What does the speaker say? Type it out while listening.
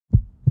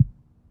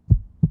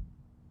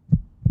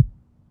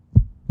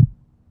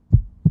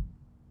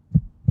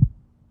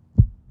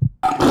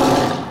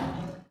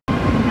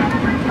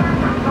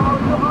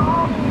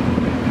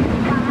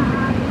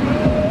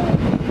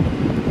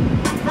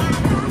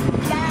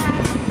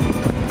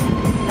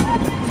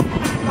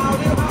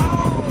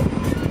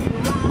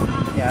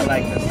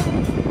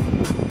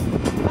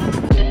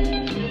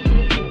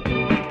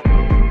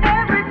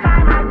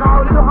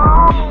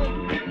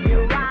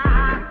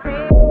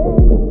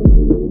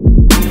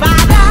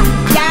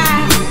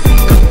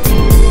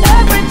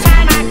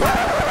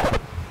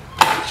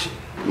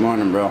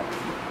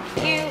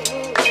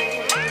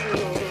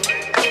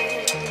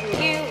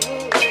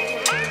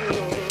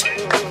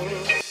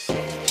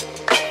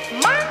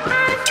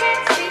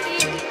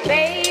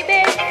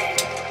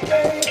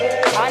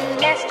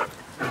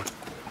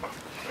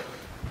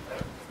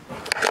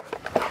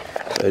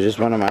So just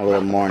one of my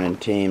little morning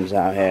teams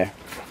out here,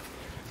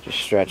 just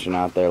stretching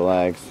out their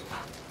legs,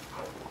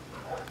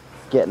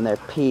 getting their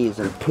pees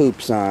and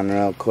poops on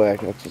real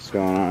quick. That's what's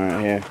going on right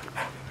here.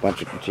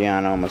 Bunch of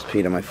Gianna almost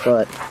peed on my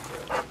foot.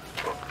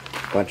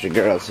 Bunch of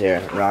girls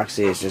here.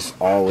 Roxy is just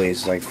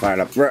always like fired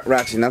up.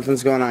 Roxy,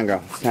 nothing's going on,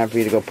 girl. It's time for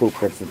you to go poop.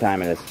 That's the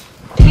time it is.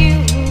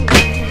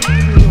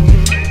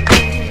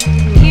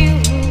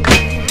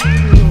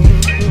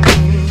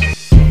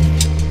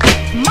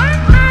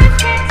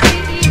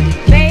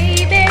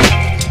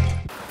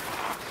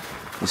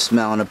 You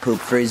smelling a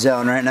poop-free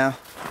zone right now?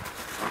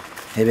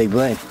 Hey, Big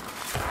Blade.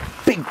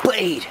 Big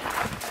Blade!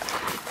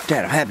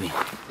 Dad, I'm happy.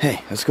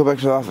 Hey, let's go back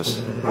to the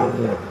office.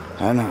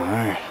 I know,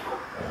 alright.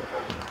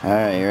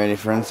 Alright, you ready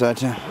for inside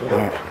time?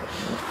 Alright.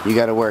 You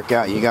gotta work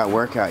out, you got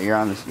workout. You're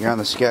on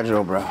the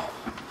schedule, bro.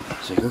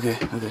 It's like, okay.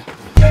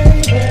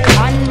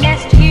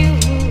 Unless you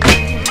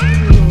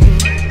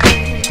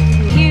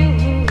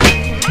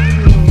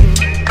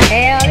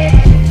held it.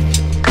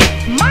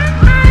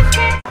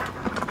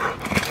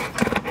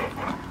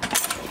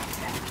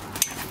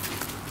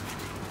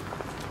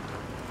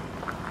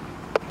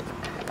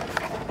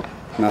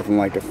 Nothing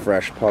like a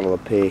fresh puddle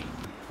of pee.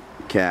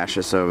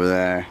 Cassius over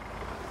there.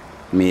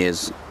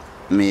 Mia's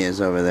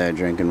over there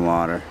drinking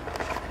water.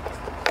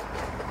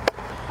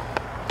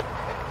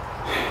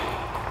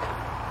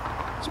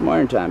 It's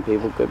morning time,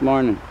 people. Good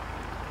morning.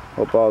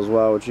 Hope all's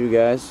well with you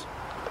guys.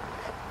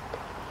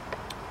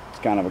 It's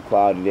kind of a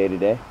cloudy day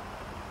today,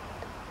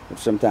 which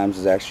sometimes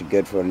is actually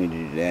good for what I need to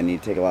do today. I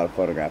need to take a lot of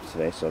photographs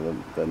today, so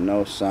the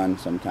no sun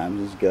sometimes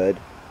is good.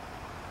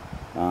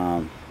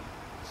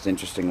 It's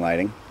interesting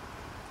lighting.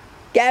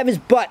 Gav his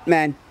butt,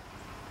 man.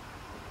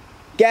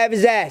 Gav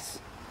his ass.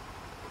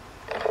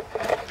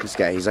 This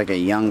guy, he's like a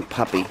young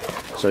puppy,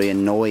 so he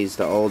annoys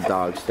the old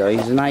dogs still.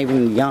 He's not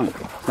even young.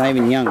 He's not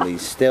even young, but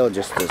he's still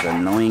just this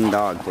annoying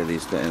dog to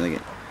these things. Like,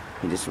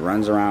 he just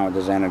runs around with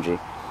his energy.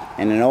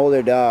 And an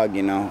older dog,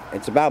 you know,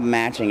 it's about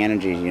matching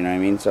energies, you know what I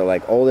mean? So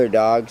like older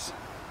dogs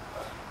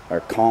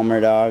or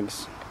calmer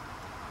dogs,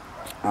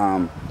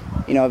 you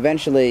know,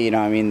 eventually, you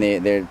know, I mean,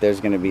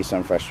 there's going to be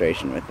some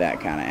frustration with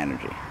that kind of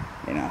energy.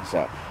 You know,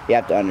 so you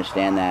have to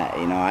understand that.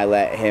 You know, I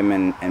let him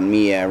and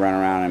Mia run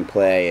around and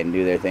play and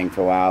do their thing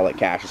for a while. Let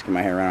Cassius come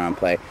out here and run around and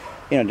play.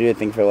 You know, do their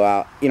thing for a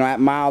while. You know, at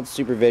mild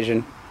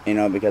supervision, you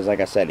know, because like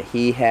I said,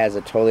 he has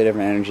a totally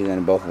different energy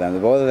than both of them.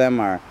 Both of them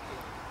are,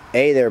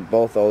 they're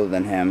both older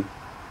than him,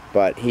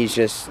 but he's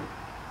just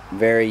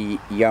very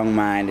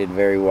young-minded,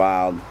 very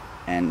wild.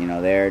 And, you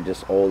know, they're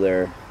just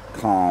older,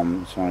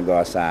 calm, just want to go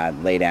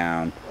outside, lay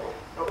down,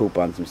 poop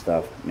on some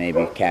stuff.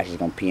 Maybe Cassius is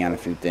going to pee on a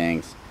few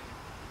things.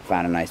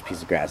 Find a nice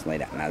piece of grass and lay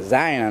down. Now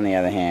Zion, on the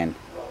other hand,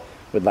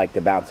 would like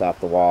to bounce off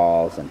the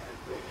walls and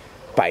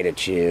bite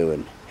at you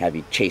and have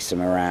you chase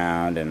him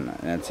around, and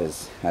that's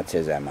his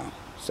MO.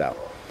 So,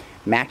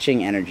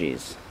 matching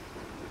energies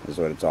is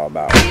what it's all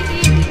about.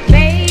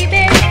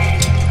 Baby,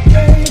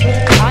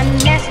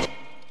 unless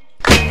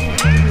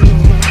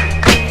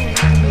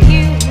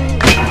you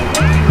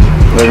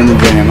Living the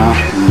dream,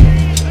 huh?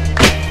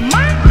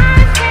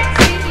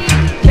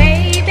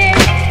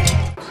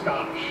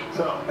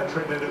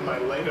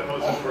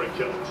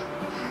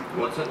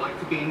 What's it like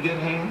to be in good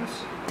hands?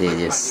 Dude,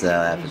 you're so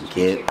effing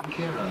cute.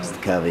 Just a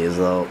couple years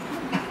old.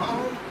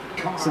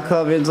 Just a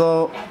couple years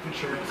old.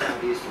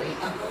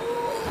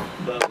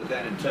 But with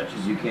that in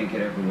touches you can't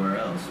get everywhere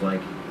else,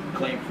 like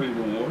claim free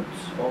rewards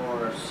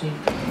or see.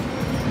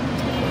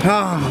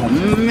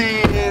 Oh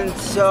man,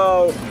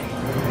 so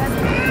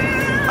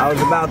I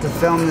was about to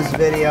film this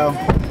video,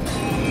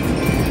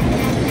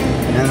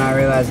 and I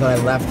realized that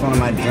I left one of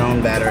my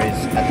drone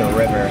batteries at the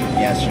river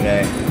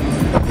yesterday.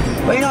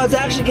 But you know, it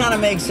actually kind of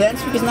makes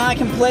sense because now I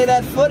can play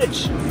that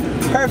footage.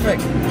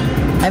 Perfect.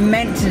 I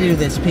meant to do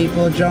this,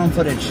 people. Drone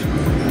footage. I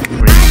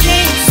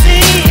can't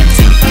see it,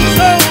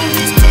 so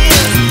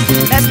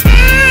that's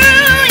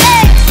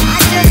I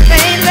just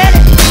can't let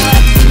it go.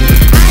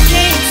 I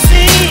can't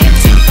see it,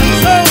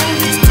 so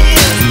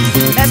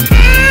that's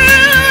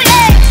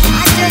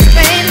I just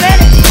can't let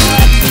it go.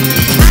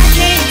 I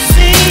can't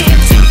see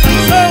it,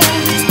 so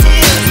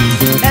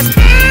that's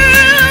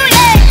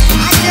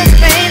I just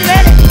can't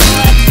let it go.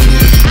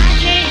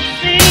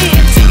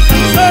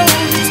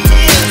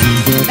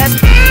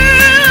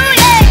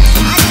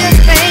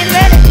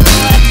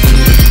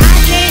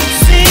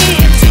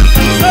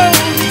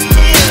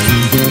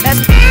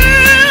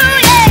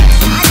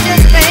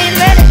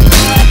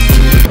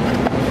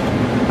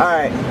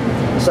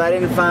 So I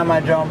didn't find my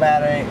drone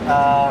battery.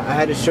 I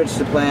had to switch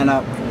the plan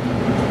up,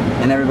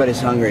 and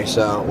everybody's hungry,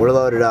 so we're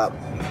loaded up.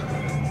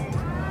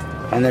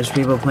 And there's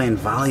people playing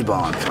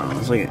volleyball in front of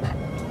us. Look at,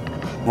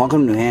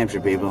 welcome to New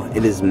Hampshire, people.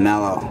 It is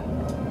mellow.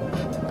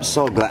 I'm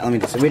so glad.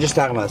 We're just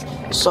talking about this.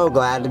 I'm so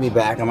glad to be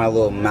back on my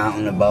little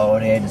mountain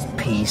abode here. Just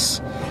peace.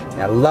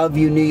 And I love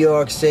you, New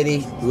York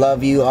City.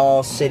 Love you,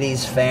 all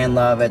cities. Fan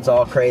love. It's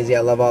all crazy.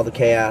 I love all the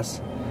chaos.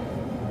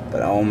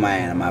 But oh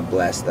man, am I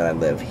blessed that I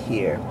live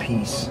here.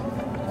 Peace.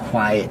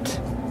 Quiet.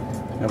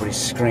 Nobody's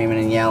screaming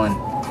and yelling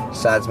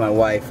besides my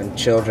wife and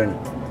children.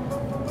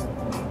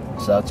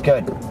 So it's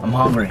good. I'm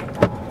hungry.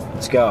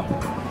 Let's go.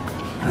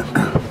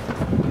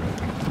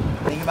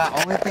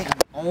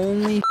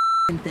 Only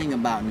thing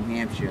about New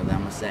Hampshire that I'm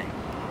gonna say.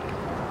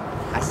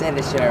 I said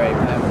this shit already,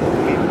 but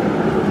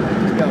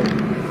let's go.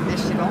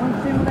 This shit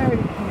only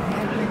similarity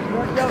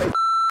is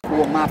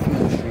for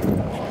Mafia Street.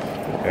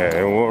 Yeah,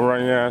 it won't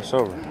run your ass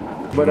over.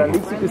 But at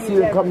least you can see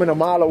them coming a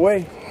mile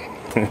away.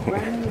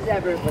 Brand new as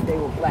ever, but they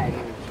will flag you.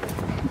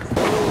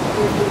 I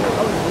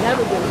was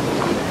never gonna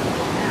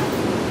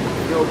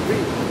see Yo,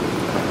 Pete.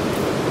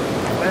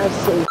 That's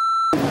so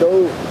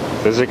dope.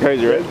 This is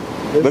crazy, right?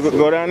 Look,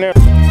 go down there.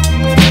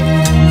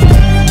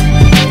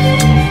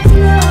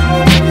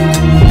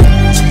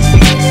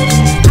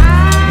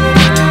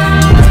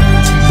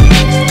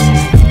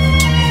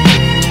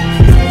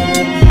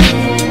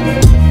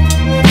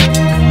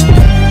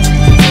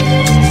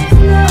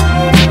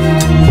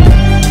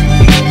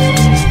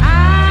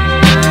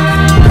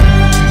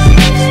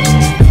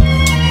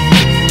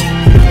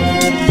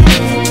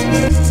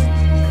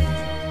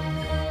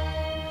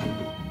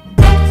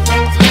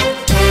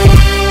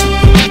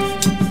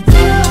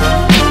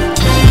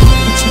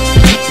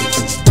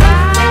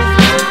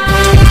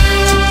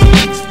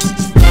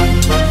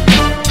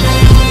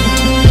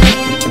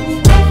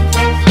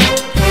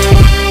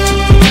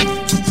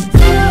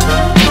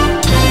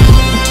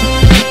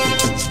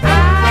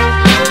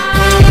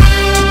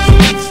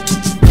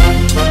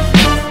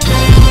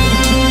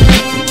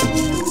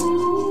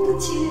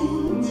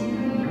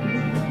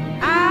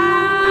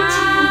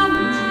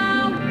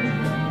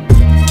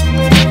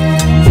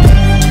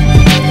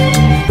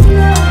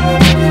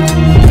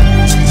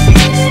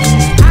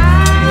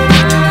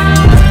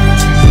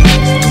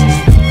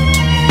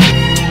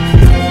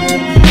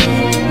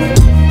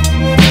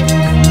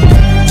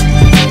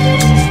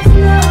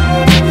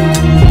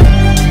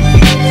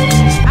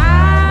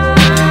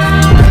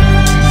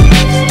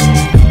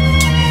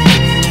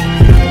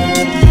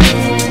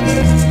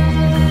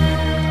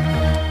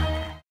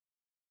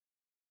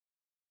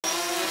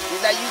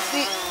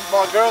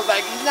 Girls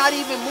like, he's not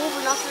even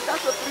moving. I said,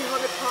 that's a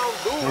 300-pound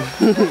dude.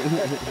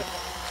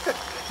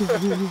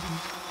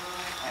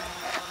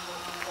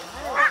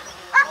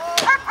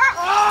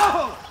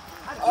 Oh!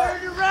 I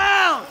turned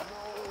around!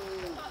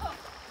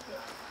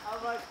 I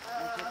was like,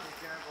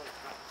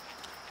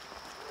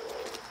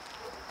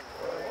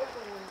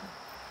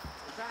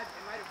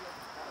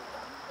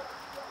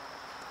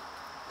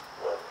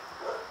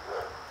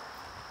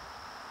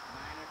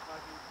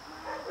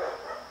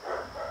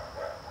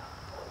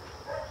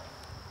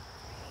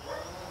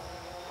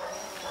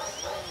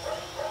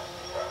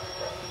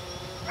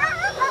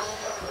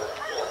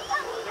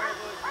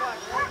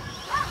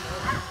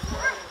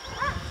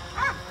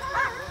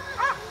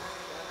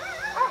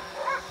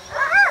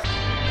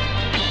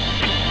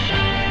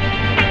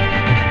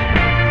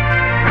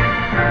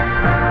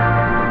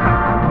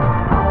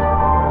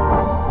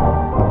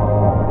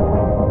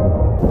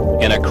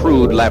 in a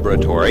crude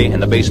laboratory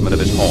in the basement of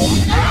his home.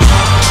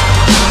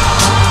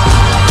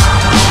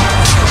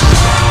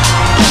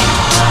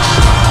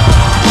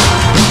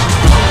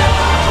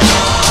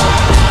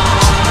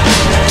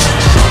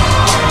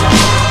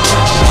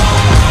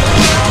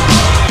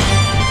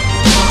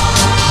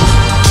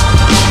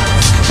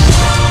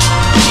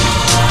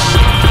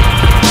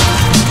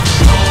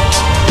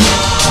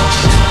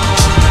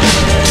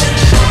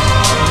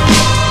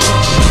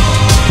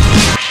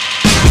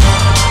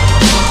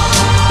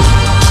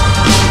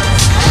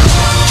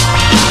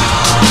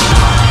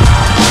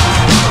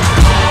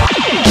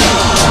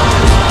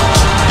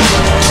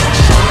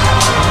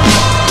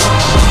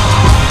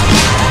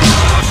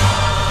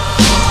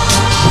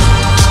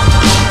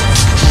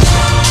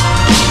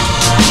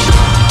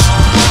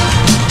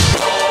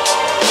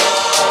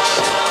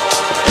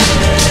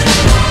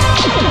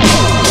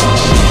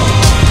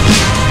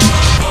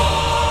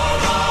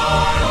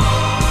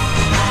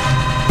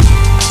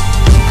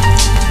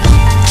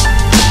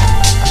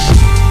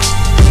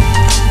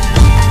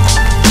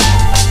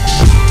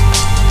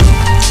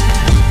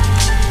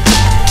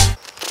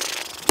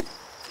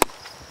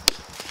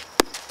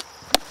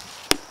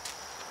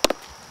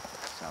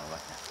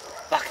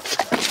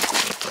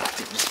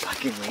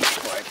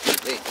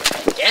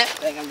 Yeah,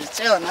 think I'm just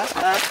chilling, huh?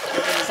 I'm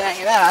just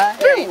hanging out,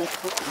 huh?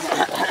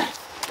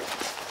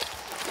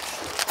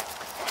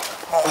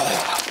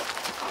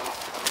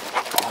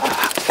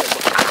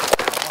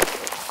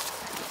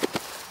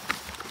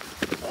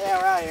 Yeah,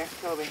 we're out here.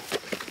 Kobe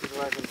is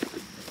working.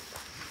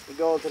 The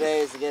goal today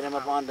is to get him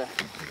up onto this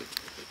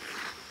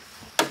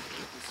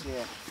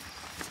here.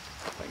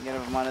 If I can get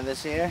him up onto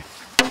this here,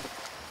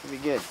 it'll be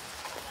good.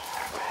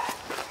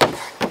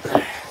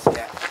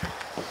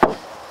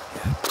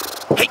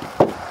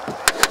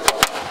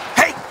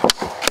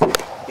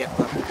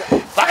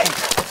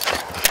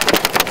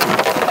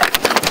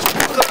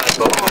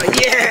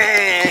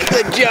 Yeah!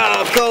 Good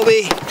job,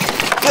 Kobe!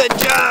 Good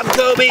job,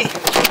 Kobe!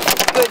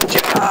 Good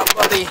job,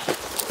 buddy!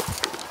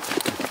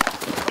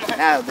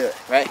 Now he'll do it,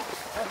 right?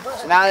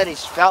 So now that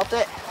he's felt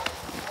it,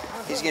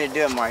 he's gonna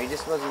do it more. He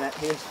just wasn't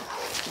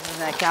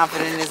that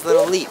confident in his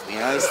little leap, you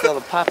know? He's still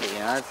a puppy, you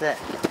know? That's it.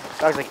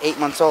 Dog's like 8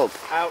 months old.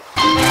 Out.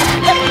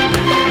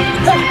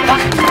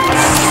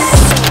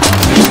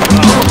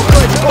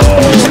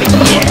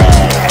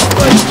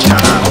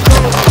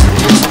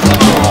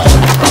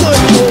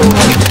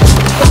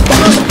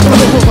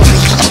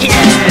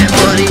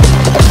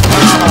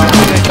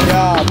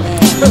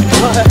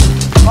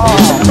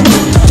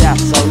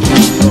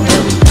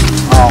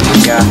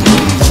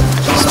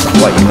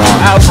 What you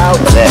want? Out.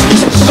 There.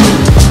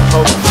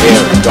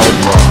 Here, go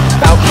for it.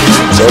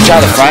 So we're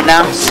trying the front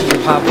now?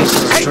 Poppies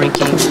is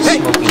drinking,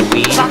 smoking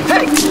weed,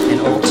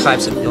 and all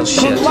types of ill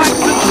shit. Yeah,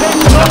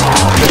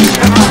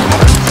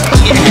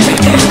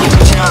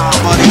 good job,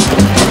 buddy.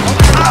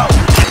 Ow!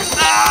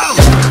 Ow!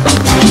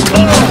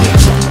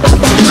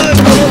 Good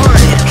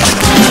boy!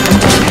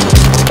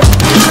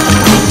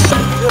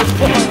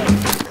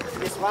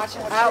 Just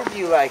watching what out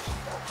you like.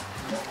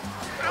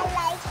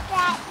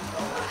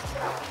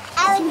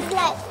 I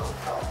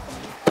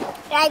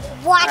like like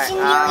watching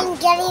you and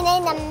getting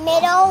in the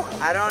middle.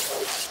 I don't.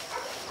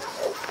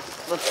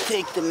 Let's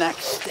take the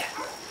next step.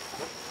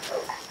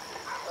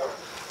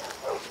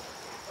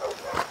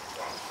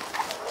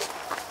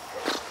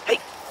 Hey.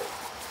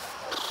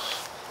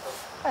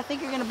 I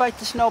think you're gonna bite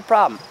this, no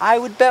problem. I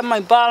would bet my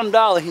bottom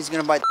dollar he's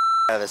gonna bite the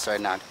out of this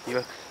right now. You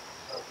look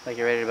like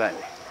you're ready to bite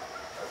me.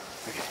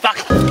 Okay. Fuck.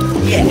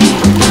 Yeah.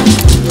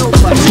 No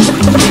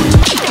bites.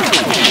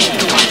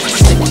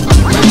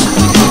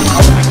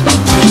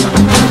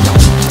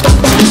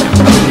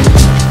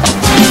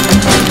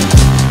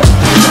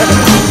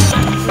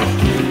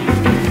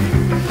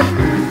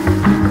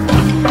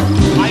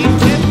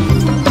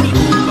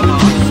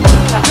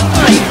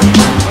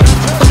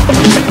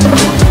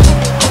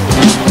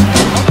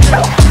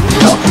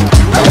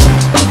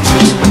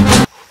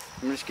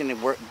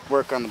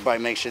 Work on the bite,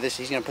 make sure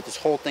he's gonna put this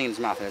whole thing in his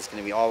mouth and it's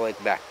gonna be all the way at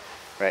the back.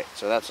 Right,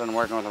 so that's what I'm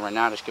working with him right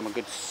now. Just give him a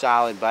good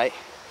solid bite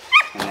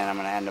and then I'm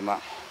gonna end him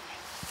up.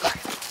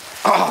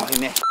 Oh, he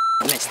missed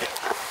it.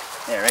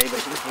 There, ready?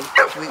 But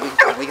we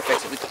can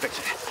fix it, we can fix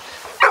it.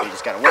 You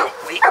just gotta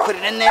wait, put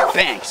it in there,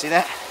 bang, see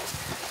that?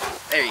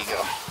 There you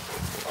go.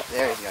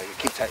 There you go, you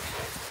keep tight.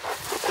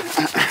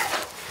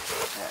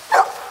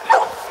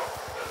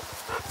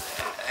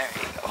 There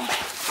you go.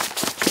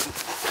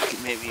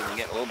 Maybe even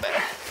get a little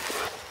better.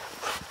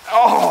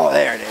 Oh,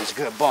 there it is.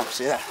 Good bump.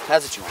 See that?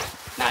 That's what you want.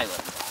 Now you let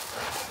it go.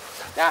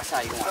 That's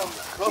how you want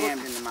it.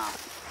 Jammed in the mouth.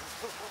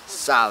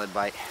 Solid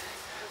bite.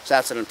 So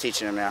that's what I'm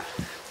teaching him now.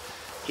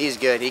 He's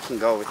good. He can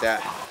go with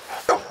that.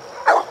 But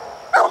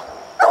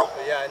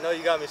yeah, I know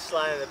you got me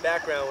sliding in the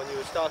background when you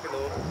was talking to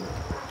him.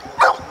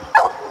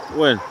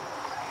 When?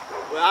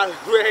 Well, I was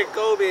with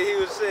Kobe and he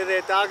was sitting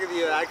there talking to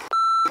you. And I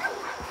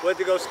went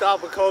to go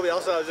stop with Kobe.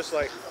 Also, I was just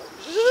like...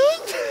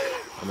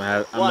 I'm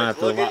gonna have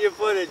to look at your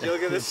footage, you're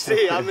gonna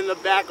see. I'm in the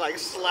back like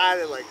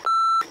sliding like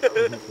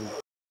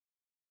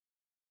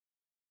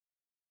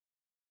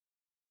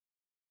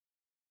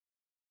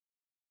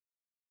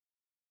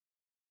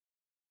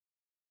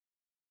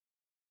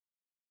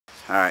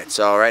Alright,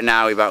 so right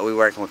now we're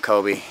working with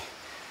Kobe.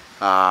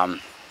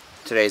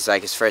 Today's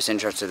like his first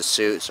intro to the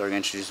suit, so we're gonna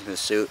introduce him to the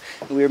suit.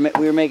 We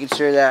were making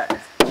sure that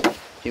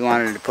he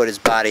wanted to put his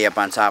body up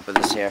on top of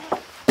this here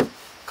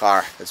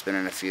car that's been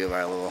in a few of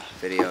our little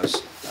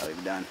videos that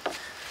we've done.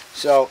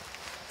 So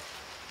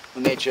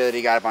we made sure that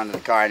he got up onto the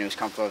car and he was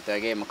comfortable with it. I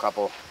gave him a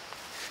little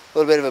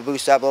bit of a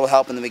boost up, a little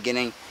help in the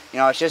beginning. You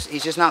know,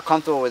 he's just not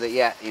comfortable with it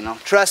yet, you know.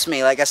 Trust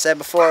me, like I said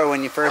before,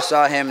 when you first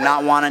saw him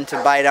not wanting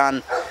to bite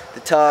on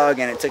the tug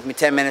and it took me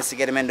 10 minutes to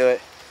get him into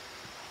it,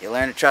 you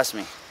learn to trust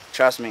me.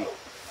 Trust me,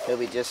 he'll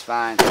be just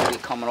fine. He'll be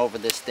coming over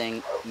this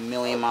thing a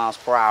million miles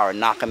per hour,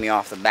 knocking me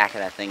off the back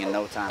of that thing in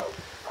no time.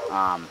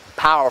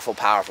 Powerful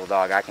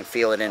dog. I can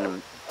feel it in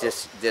him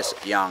this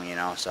young, you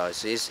know. So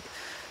he's a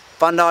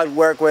fun dog to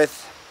work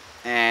with,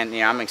 and you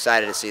know, I'm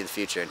excited to see the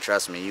future. And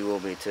trust me, you will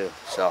be too.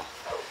 So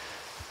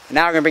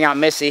now we're gonna bring out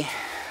Missy.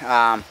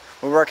 We're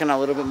working on a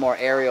little bit more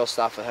aerial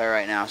stuff with her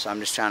right now, so I'm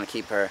just trying to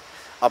keep her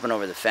up and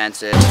over the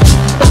fences.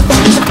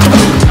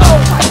 Oh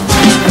my!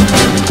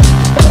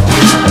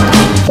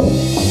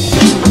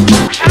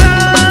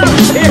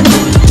 Here.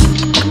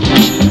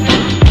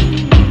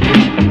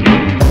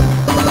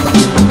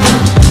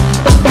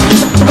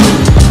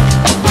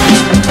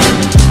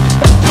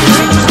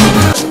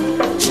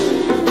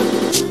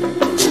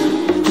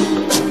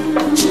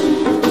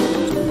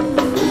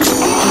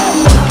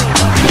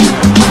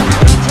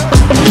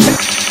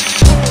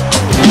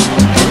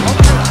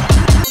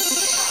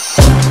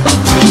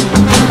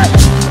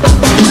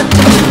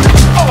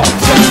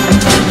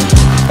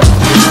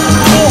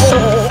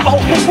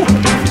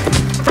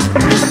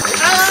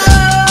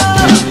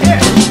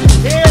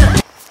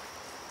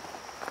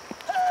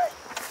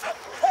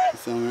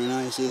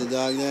 See the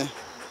dog there?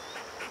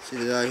 See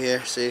the dog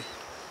here? See?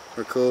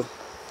 We're cool.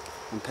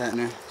 I'm petting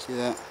her. See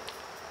that?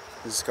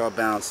 This is called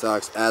Balance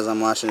Dogs. As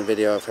I'm watching a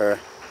video of her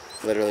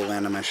literally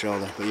land on my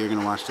shoulder. But you're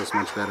gonna watch this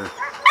much better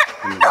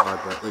than the dog,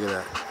 but look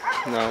at that.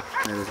 no.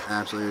 That is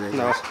absolutely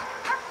ridiculous. No.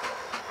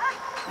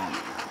 Oh my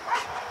God.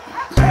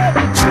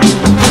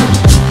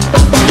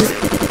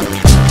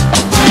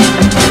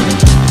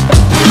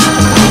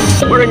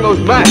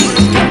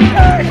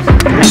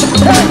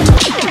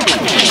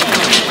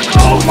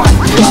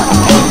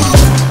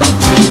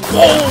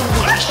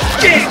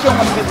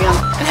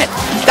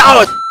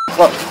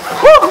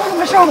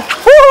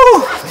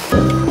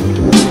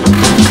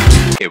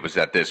 It was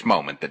at this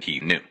moment that he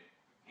knew.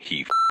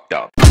 He f***ed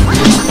up.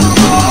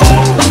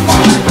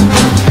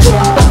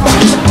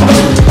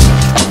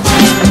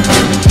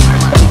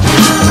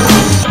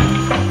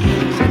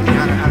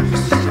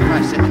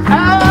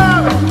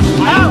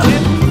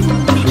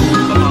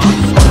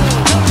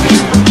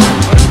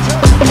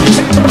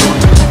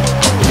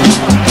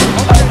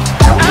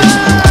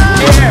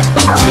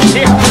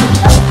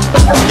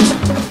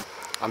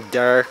 I'm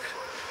Derek.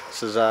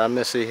 This is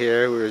Missy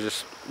here. We were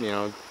just,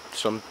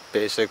 some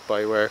basic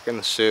bite work in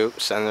the soup,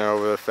 sending her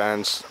over the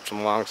fence,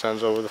 some long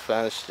sends over the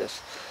fence,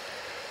 just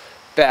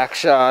back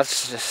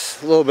shots,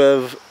 just a little bit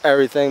of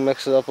everything,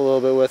 mix it up a little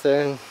bit with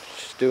her, and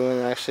she's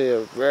doing actually a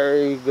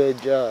very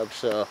good job,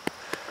 so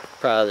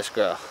proud of this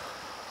girl.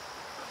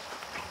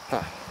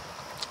 Huh.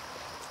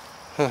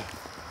 Huh.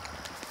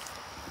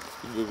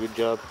 You do a good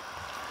job.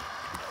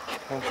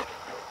 Huh.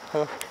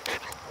 Huh.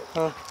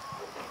 Huh.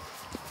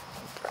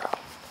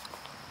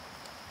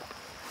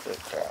 Good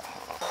girl.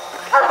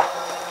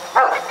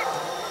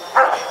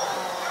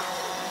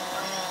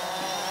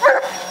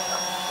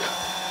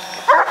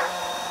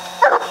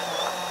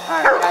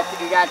 Alright,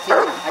 you got to.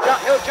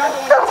 He'll jump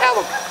when you tell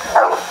him.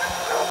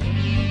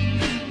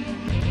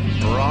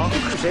 Wrong.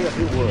 Say a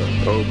few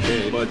words.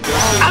 Okay. But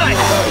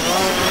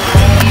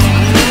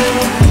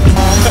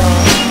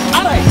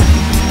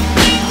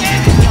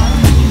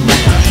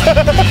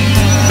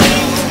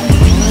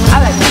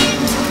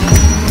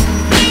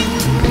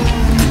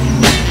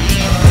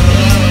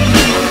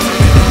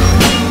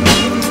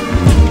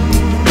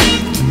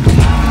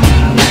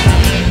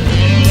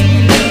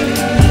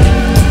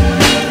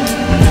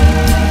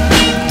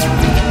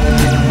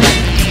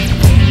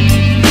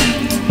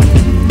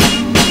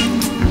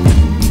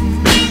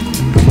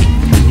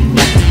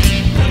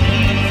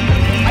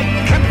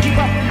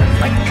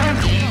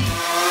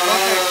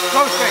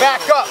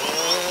Back up.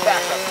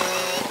 Back up.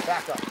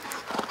 Back up.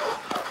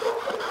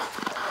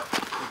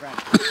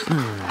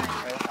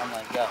 I'm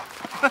like, go.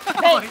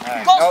 Hey,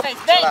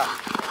 Ghostface, hey!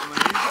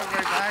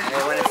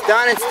 Hey, when it's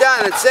done, it's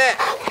done. That's it.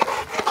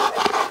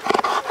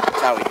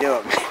 That's how we do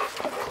it, man.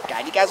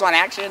 God, you guys want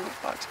action?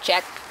 Let's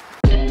check.